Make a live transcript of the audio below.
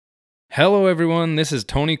Hello everyone, this is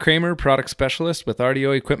Tony Kramer, Product Specialist with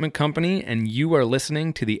RDO Equipment Company, and you are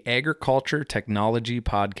listening to the Agriculture Technology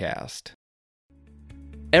Podcast.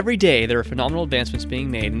 Every day there are phenomenal advancements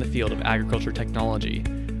being made in the field of agriculture technology.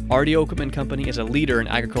 RDO Equipment Company is a leader in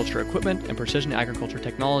agriculture equipment and precision agriculture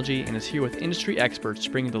technology and is here with industry experts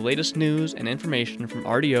bringing the latest news and information from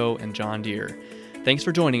RDO and John Deere. Thanks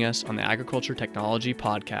for joining us on the Agriculture Technology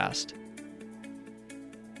Podcast.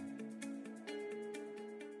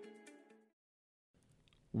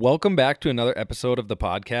 Welcome back to another episode of the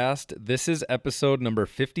podcast. This is episode number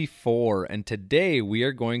 54, and today we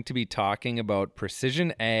are going to be talking about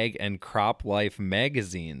Precision Ag and Crop Life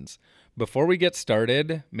magazines. Before we get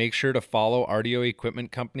started, make sure to follow RDO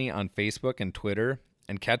Equipment Company on Facebook and Twitter,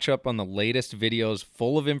 and catch up on the latest videos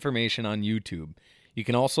full of information on YouTube. You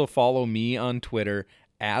can also follow me on Twitter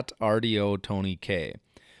at RDO Tony K.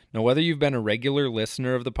 Now, whether you've been a regular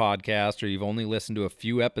listener of the podcast or you've only listened to a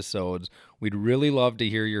few episodes, we'd really love to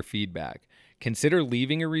hear your feedback. Consider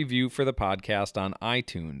leaving a review for the podcast on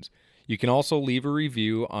iTunes. You can also leave a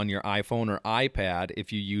review on your iPhone or iPad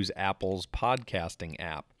if you use Apple's podcasting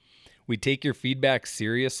app. We take your feedback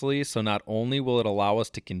seriously, so not only will it allow us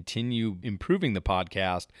to continue improving the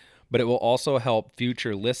podcast, but it will also help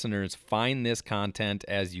future listeners find this content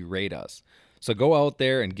as you rate us. So go out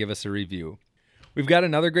there and give us a review. We've got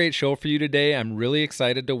another great show for you today. I'm really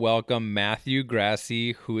excited to welcome Matthew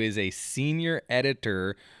Grassi, who is a senior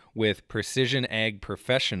editor with Precision Ag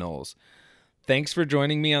Professionals. Thanks for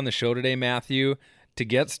joining me on the show today, Matthew. To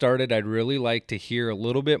get started, I'd really like to hear a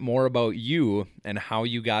little bit more about you and how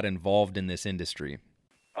you got involved in this industry.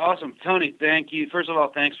 Awesome. Tony, thank you. First of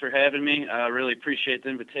all, thanks for having me. I really appreciate the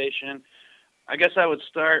invitation. I guess I would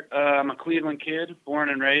start, I'm a Cleveland kid, born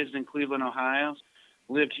and raised in Cleveland, Ohio.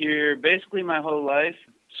 Lived here basically my whole life.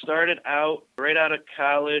 Started out right out of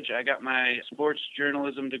college. I got my sports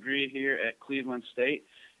journalism degree here at Cleveland State,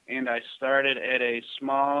 and I started at a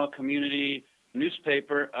small community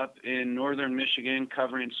newspaper up in northern Michigan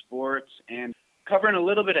covering sports and covering a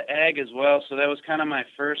little bit of ag as well. So that was kind of my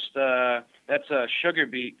first, that's a sugar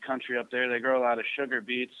beet country up there. They grow a lot of sugar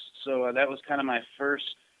beets. So that was kind of my first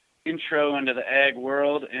intro into the ag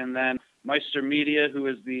world. And then Meister Media, who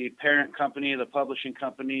is the parent company, the publishing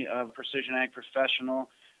company of Precision Ag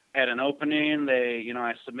Professional, had an opening.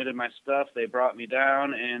 I submitted my stuff. They brought me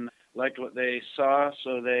down and liked what they saw,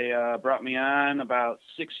 so they brought me on about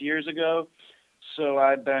 6 years ago. So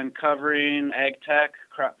I've been covering ag tech,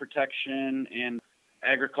 crop protection, and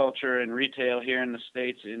agriculture and retail here in the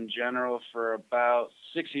States in general for about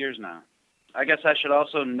 6 years now. I guess I should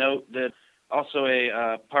also note that also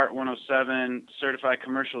a Part 107 certified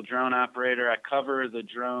commercial drone operator. I cover the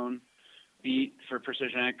drone beat for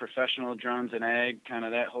Precision Ag Professional, drones and ag, kind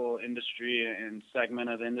of that whole industry and segment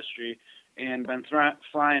of the industry, and been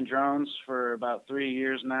flying drones for about 3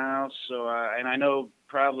 years now. So, and I know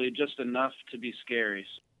probably just enough to be scary.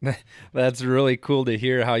 That's really cool to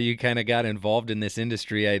hear how you kind of got involved in this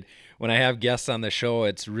industry. When I have guests on the show,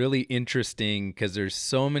 it's really interesting because there's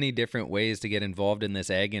so many different ways to get involved in this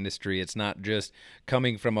ag industry. It's not just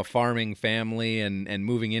coming from a farming family and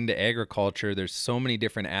moving into agriculture. There's so many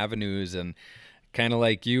different avenues, and kind of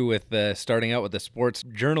like you with starting out with the sports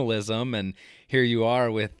journalism, and here you are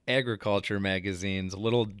with agriculture magazines, a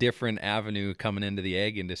little different avenue coming into the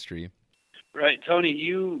ag industry. Right, Tony,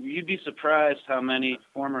 you'd be surprised how many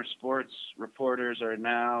former sports reporters are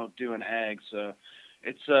now doing ag. So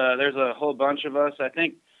it's there's a whole bunch of us. I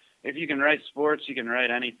think if you can write sports, you can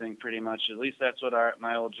write anything pretty much. At least that's what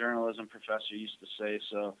my old journalism professor used to say.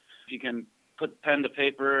 So if you can put pen to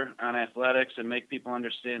paper on athletics and make people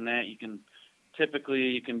understand that, you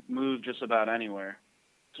can move just about anywhere.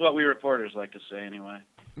 It's what we reporters like to say anyway.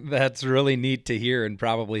 That's really neat to hear, and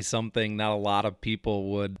probably something not a lot of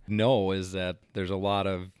people would know is that there's a lot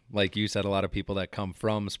of, like you said, a lot of people that come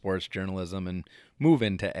from sports journalism and move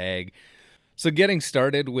into ag. So getting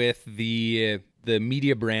started with the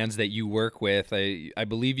media brands that you work with, I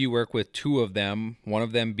believe you work with two of them, one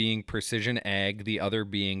of them being Precision Ag, the other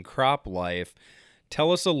being Crop Life.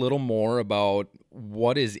 Tell us a little more about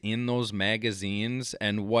what is in those magazines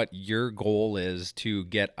and what your goal is to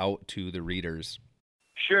get out to the readers.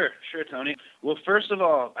 Sure, Tony. Well, first of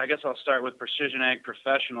all, I guess I'll start with Precision Ag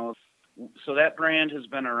Professionals. So that brand has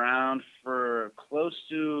been around for close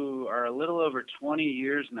to or a little over 20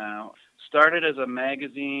 years now. Started as a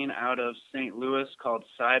magazine out of St. Louis called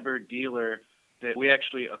Cyber Dealer that we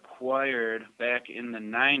actually acquired back in the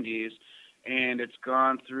 90s, and it's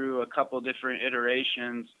gone through a couple different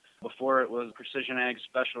iterations. Before it was Precision Ag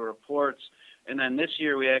Special Reports, and then this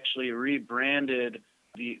year we actually rebranded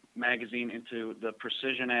the magazine into the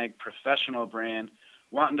Precision Ag Professional brand,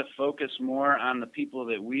 wanting to focus more on the people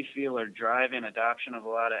that we feel are driving adoption of a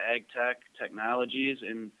lot of ag tech technologies.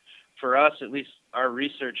 And for us, at least our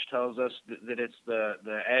research tells us that it's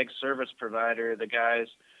the ag service provider, the guys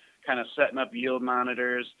kind of setting up yield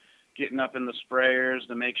monitors, getting up in the sprayers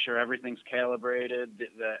to make sure everything's calibrated.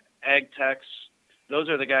 The ag techs, those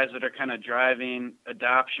are the guys that are kind of driving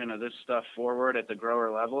adoption of this stuff forward at the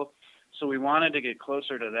grower level. So we wanted to get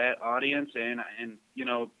closer to that audience, and you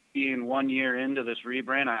know, being 1 year into this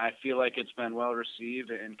rebrand, I feel like it's been well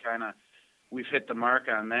received and kind of we've hit the mark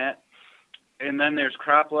on that. And then there's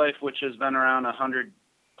CropLife, which has been around 100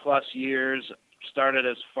 plus years. Started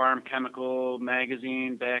as Farm Chemical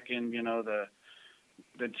magazine back in, you know,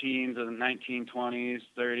 the teens of the 1920s,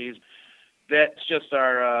 30s. That's just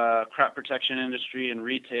our crop protection industry and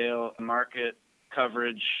retail market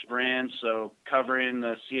coverage brand. So covering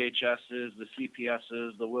the CHSs, the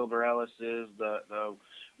CPSs, the Wilbur Ellises, the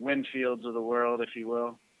Winfields of the world, if you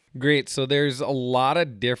will. Great. So there's a lot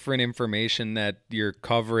of different information that you're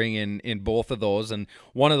covering in both of those. And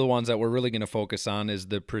one of the ones that we're really going to focus on is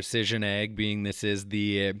the Precision Ag, being this is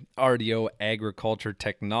the RDO Agriculture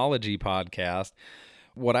Technology podcast.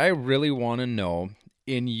 What I really want to know,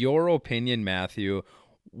 in your opinion, Matthew,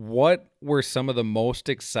 what were some of the most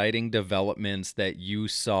exciting developments that you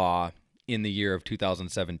saw in the year of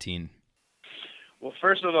 2017? Well,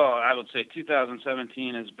 first of all, I would say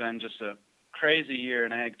 2017 has been just a crazy year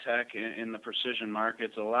in ag tech in the precision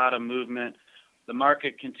markets. A lot of movement. The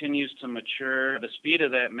market continues to mature. The speed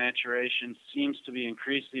of that maturation seems to be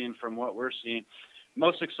increasing from what we're seeing.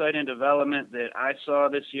 Most exciting development that I saw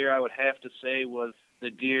this year, I would have to say, was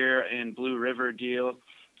the Deere and Blue River deal.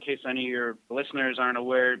 In case any of your listeners aren't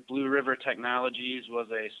aware, Blue River Technologies was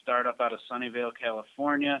a startup out of Sunnyvale,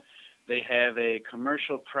 California. They have a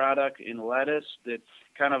commercial product in lettuce that's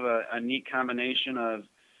kind of a neat combination of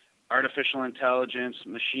artificial intelligence,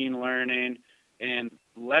 machine learning, and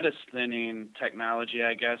lettuce thinning technology,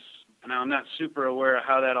 I guess. Now, I'm not super aware of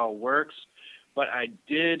how that all works, but I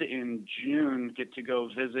did in June get to go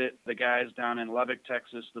visit the guys down in Lubbock,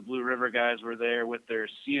 Texas. The Blue River guys were there with their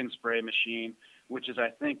See and Spray machine, which is, I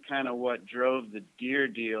think, kind of what drove the Deere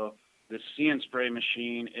deal. The See and Spray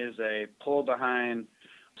machine is a pull-behind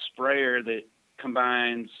sprayer that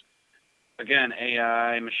combines, again,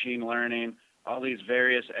 AI, machine learning, all these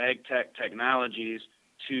various ag tech technologies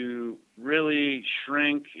to really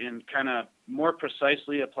shrink and kind of more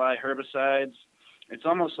precisely apply herbicides. It's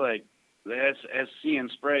almost like, as See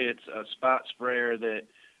and Spray, it's a spot sprayer that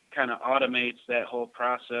kind of automates that whole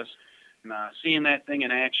process. And seeing that thing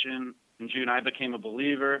in action in June, I became a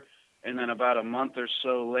believer. And then about a month or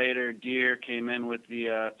so later, Deere came in with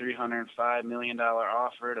the $305 million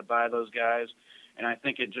offer to buy those guys. And I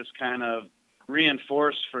think it just kind of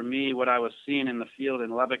reinforced for me what I was seeing in the field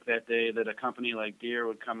in Lubbock that day, that a company like Deere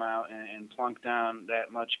would come out and plunk down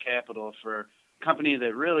that much capital for a company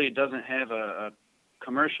that really doesn't have a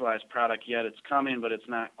commercialized product yet. It's coming, but it's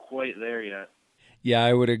not quite there yet. Yeah,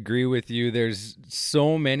 I would agree with you. There's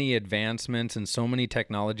so many advancements and so many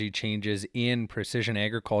technology changes in precision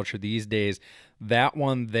agriculture these days. That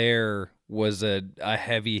one there was a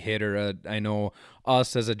heavy hitter. I know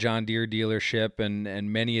us as a John Deere dealership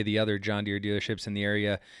and many of the other John Deere dealerships in the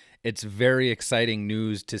area, it's very exciting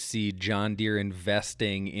news to see John Deere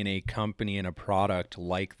investing in a company and a product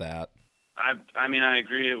like that. I mean, I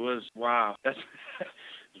agree. It was, wow.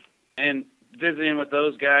 And visiting with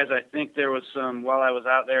those guys, I think there was some, while I was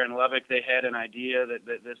out there in Lubbock, they had an idea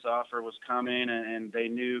that this offer was coming, and they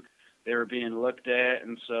knew they were being looked at.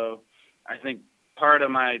 And so I think part of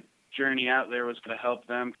my journey out there was to help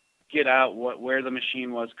them get out where the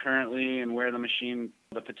machine was currently and where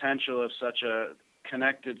the potential of such a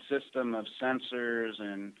connected system of sensors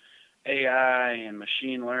and AI and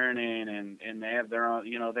machine learning, and they have their own,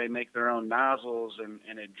 they make their own nozzles,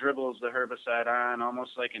 and it dribbles the herbicide on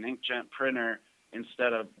almost like an inkjet printer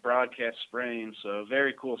instead of broadcast spraying. So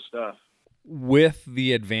very cool stuff. With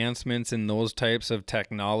the advancements in those types of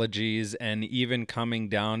technologies, and even coming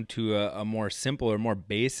down to a more simple or more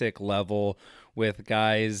basic level with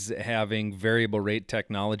guys having variable rate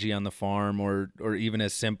technology on the farm, or even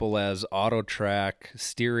as simple as auto track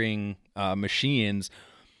steering machines,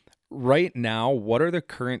 right now, what are the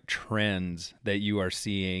current trends that you are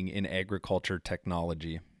seeing in agriculture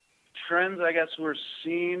technology? Trends, I guess we're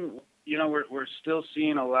seeing, we're still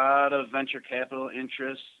seeing a lot of venture capital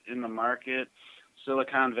interest in the market.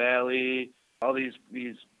 Silicon Valley, all these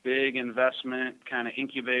big investment kind of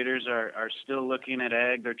incubators are still looking at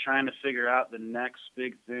ag. They're trying to figure out the next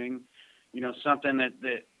big thing. Something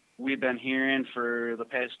that we've been hearing for the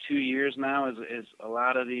past 2 years now is a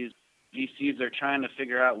lot of these VCs are trying to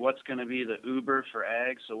figure out what's going to be the Uber for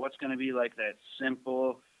ag. So what's going to be like that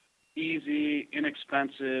simple, easy,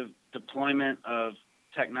 inexpensive deployment of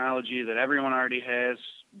technology that everyone already has,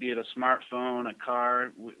 be it a smartphone, a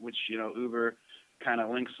car, which, Uber kind of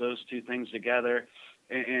links those two things together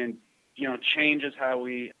and changes how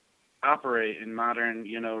we operate in modern,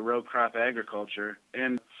 row crop agriculture.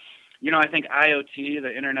 And, I think IoT,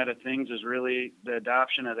 the Internet of Things, the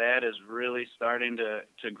adoption of that is really starting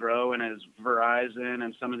to grow. And as Verizon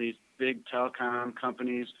and some of these big telecom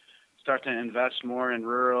companies start to invest more in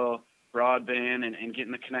rural broadband and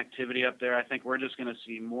getting the connectivity up there, I think we're just going to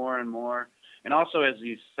see more and more. And also as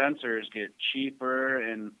these sensors get cheaper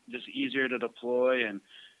and just easier to deploy, and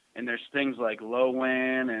there's things like low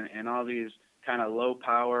WAN and all these kind of low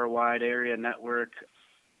power, wide area network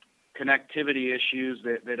connectivity issues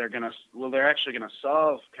that are going to, they're actually going to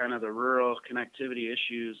solve kind of the rural connectivity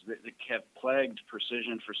issues that kept plagued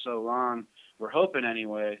precision for so long. We're hoping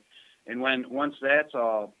anyway. And once that's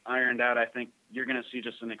all ironed out, I think you're going to see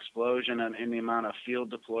just an explosion in the amount of field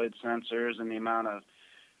deployed sensors and the amount of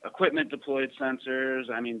equipment deployed sensors.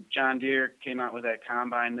 I mean, John Deere came out with that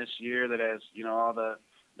combine this year that has, all the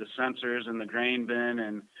sensors in the grain bin,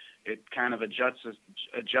 and it kind of adjusts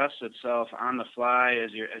itself on the fly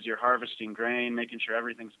as you're harvesting grain, making sure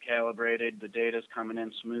everything's calibrated, the data's coming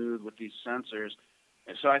in smooth with these sensors.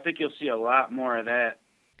 And so I think you'll see a lot more of that.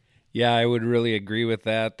 Yeah, I would really agree with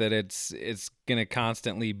that it's going to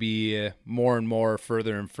constantly be more and more,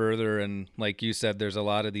 further and further. And like you said, there's a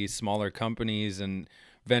lot of these smaller companies and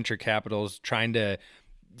venture capitals trying to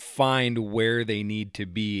find where they need to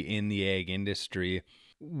be in the ag industry.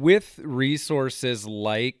 With resources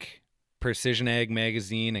like Precision Ag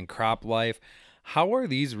Magazine and Crop Life, how are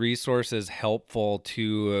these resources helpful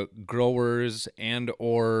to growers and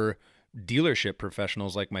or dealership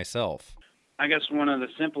professionals like myself? I guess one of the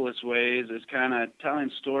simplest ways is kind of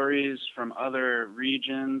telling stories from other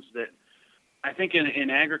regions that I think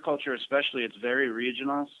in agriculture especially, it's very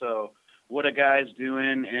regional. So what a guy's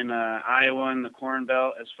doing in Iowa and the Corn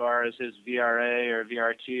Belt as far as his VRA or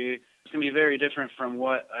VRT, it's going to be very different from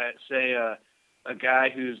what, say, a guy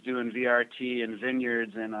who's doing VRT in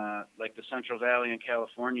vineyards in like the Central Valley in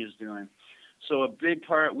California is doing. So a big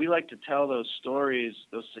part, we like to tell those stories,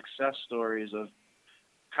 those success stories of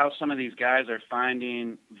how some of these guys are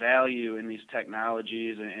finding value in these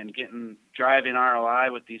technologies and driving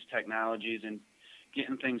ROI with these technologies and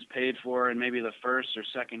getting things paid for in maybe the first or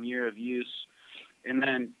second year of use. And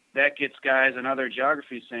then that gets guys in other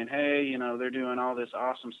geographies saying, hey, they're doing all this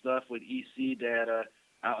awesome stuff with EC data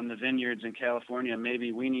out in the vineyards in California.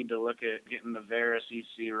 Maybe we need to look at getting the Verus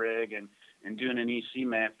EC rig and doing an EC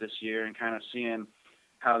map this year and kind of seeing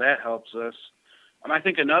how that helps us. I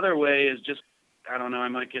think another way is just, I don't know, I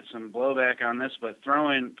might get some blowback on this, but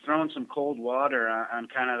throwing some cold water on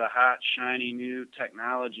kind of the hot, shiny new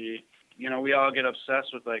technology. We all get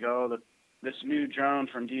obsessed with like, this new drone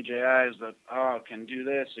from DJI is it can do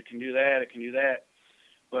this, it can do that, it can do that.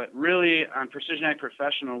 But really on Precision Ag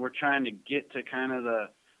Professional, we're trying to get to kind of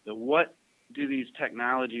the what do these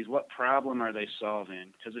technologies, what problem are they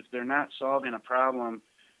solving? Because if they're not solving a problem,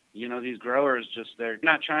 these growers they're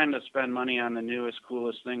not trying to spend money on the newest,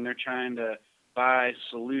 coolest thing. They're trying to buy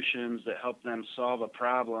solutions that help them solve a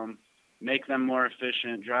problem, make them more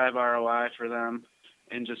efficient, drive ROI for them,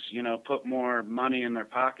 and just, put more money in their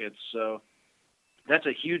pockets. So that's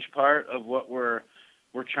a huge part of what we're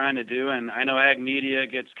trying to do. And I know ag media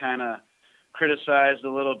gets kind of criticized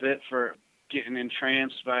a little bit for getting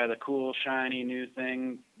entranced by the cool, shiny new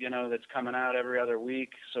thing, that's coming out every other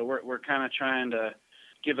week. So we're kind of trying to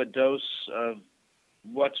give a dose of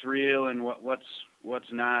what's real and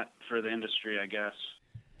what's not for the industry, I guess.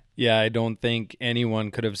 Yeah, I don't think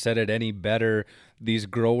anyone could have said it any better. These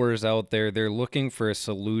growers out there, they're looking for a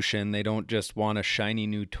solution. They don't just want a shiny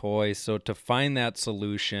new toy. So to find that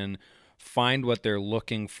solution, find what they're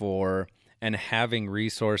looking for, and having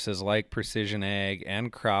resources like Precision Ag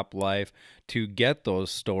and Crop Life to get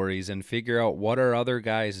those stories and figure out what are other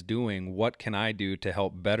guys doing, what can I do to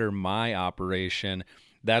help better my operation,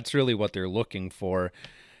 that's really what they're looking for.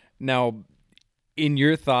 Now, in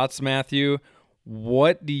your thoughts, Matthew,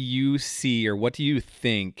 what do you see or what do you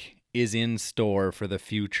think is in store for the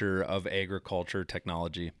future of agriculture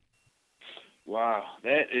technology? Wow,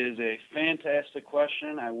 that is a fantastic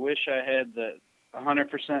question. I wish I had the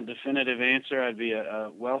 100% definitive answer. I'd be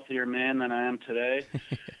a wealthier man than I am today.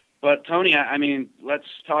 But Tony, I mean, let's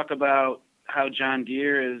talk about how John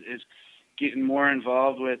Deere is getting more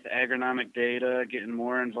involved with agronomic data, getting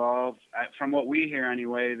more involved. From what we hear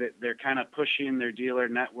anyway, that they're kind of pushing their dealer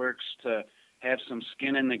networks to have some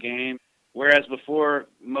skin in the game. Whereas before,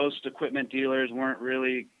 most equipment dealers weren't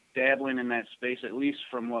really dabbling in that space, at least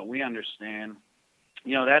from what we understand.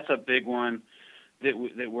 That's a big one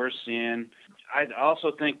that we're seeing. I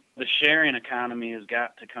also think the sharing economy has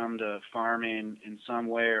got to come to farming in some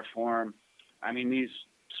way or form. I mean, these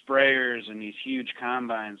sprayers and these huge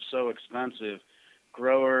combines, so expensive.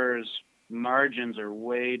 Growers' margins are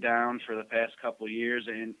way down for the past couple of years,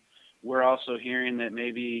 and we're also hearing that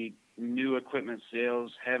maybe new equipment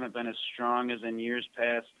sales haven't been as strong as in years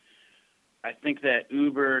past. I think that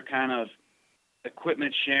Uber kind of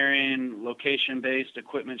equipment sharing, location-based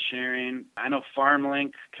equipment sharing. I know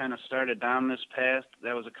FarmLink kind of started down this path.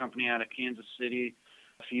 That was a company out of Kansas City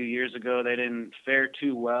a few years ago. They didn't fare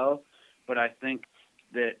too well, but I think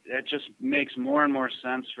that just makes more and more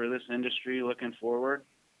sense for this industry looking forward.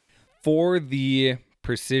 For the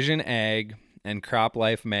Precision Ag and Crop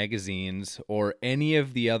Life magazines or any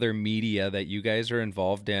of the other media that you guys are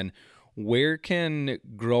involved in, where can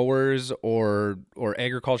growers or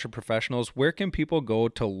agriculture professionals, where can people go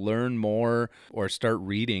to learn more or start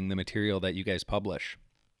reading the material that you guys publish?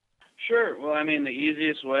 Sure. Well, I mean, the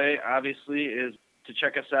easiest way, obviously, is to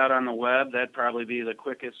check us out on the web. That'd probably be the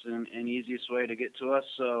quickest and easiest way to get to us.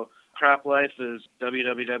 So Crop Life is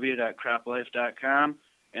www.croplife.com.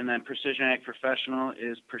 And then Precision Ag Professional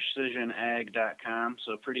is precisionag.com.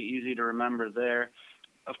 So pretty easy to remember there.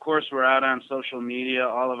 Of course, we're out on social media.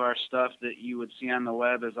 All of our stuff that you would see on the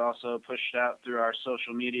web is also pushed out through our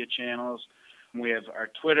social media channels. We have our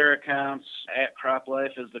Twitter accounts. At Crop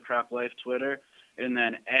Life is the Crop Life Twitter. And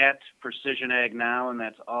then at Precision Ag Now, and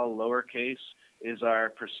that's all lowercase, is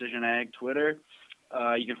our Precision Ag Twitter.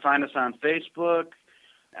 You can find us on Facebook.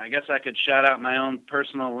 I guess I could shout out my own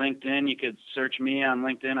personal LinkedIn. You could search me on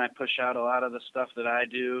LinkedIn. I push out a lot of the stuff that I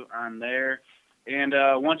do on there. And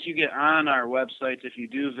once you get on our websites, if you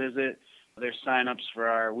do visit, there's sign-ups for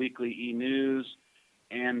our weekly e-news.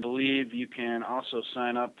 And I believe you can also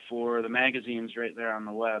sign up for the magazines right there on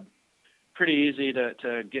the web. Pretty easy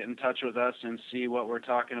to get in touch with us and see what we're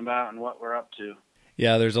talking about and what we're up to.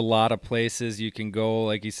 Yeah, there's a lot of places you can go.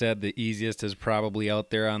 Like you said, the easiest is probably out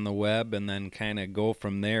there on the web, and then kind of go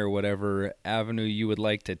from there, whatever avenue you would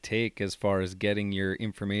like to take as far as getting your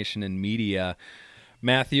information and media.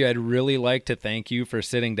 Matthew, I'd really like to thank you for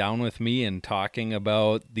sitting down with me and talking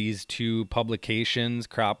about these two publications,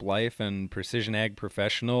 Crop Life and Precision Ag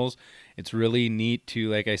Professionals. It's really neat to,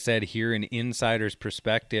 like I said, hear an insider's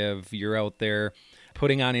perspective. You're out there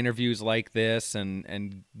putting on interviews like this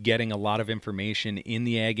and getting a lot of information in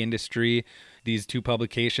the ag industry. These two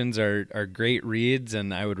publications are great reads,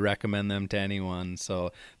 and I would recommend them to anyone.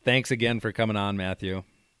 So thanks again for coming on, Matthew.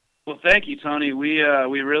 Well, thank you, Tony. We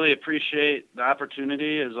really appreciate the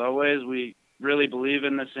opportunity. As always, we really believe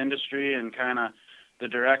in this industry and kind of the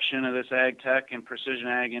direction of this ag tech and precision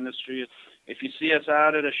ag industry. If you see us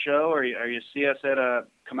out at a show or you see us at a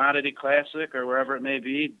commodity classic or wherever it may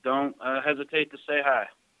be, don't hesitate to say hi.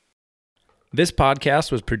 This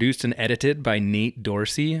podcast was produced and edited by Nate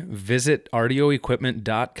Dorsey. Visit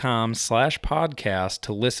rdioequipment.com/podcast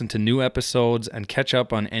to listen to new episodes and catch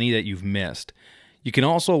up on any that you've missed. You can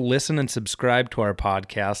also listen and subscribe to our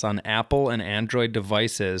podcast on Apple and Android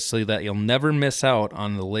devices so that you'll never miss out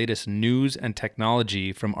on the latest news and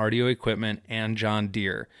technology from RDO Equipment and John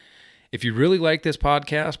Deere. If you really like this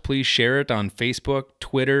podcast, please share it on Facebook,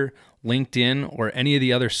 Twitter, LinkedIn, or any of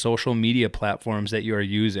the other social media platforms that you are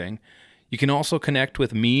using. You can also connect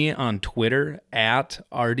with me on Twitter at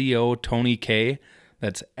RDO Tony K.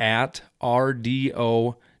 That's at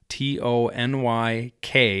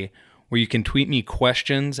RDOTONYK, where you can tweet me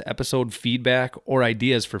questions, episode feedback, or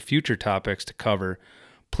ideas for future topics to cover.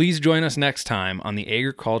 Please join us next time on the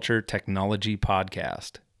Agriculture Technology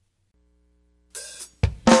Podcast.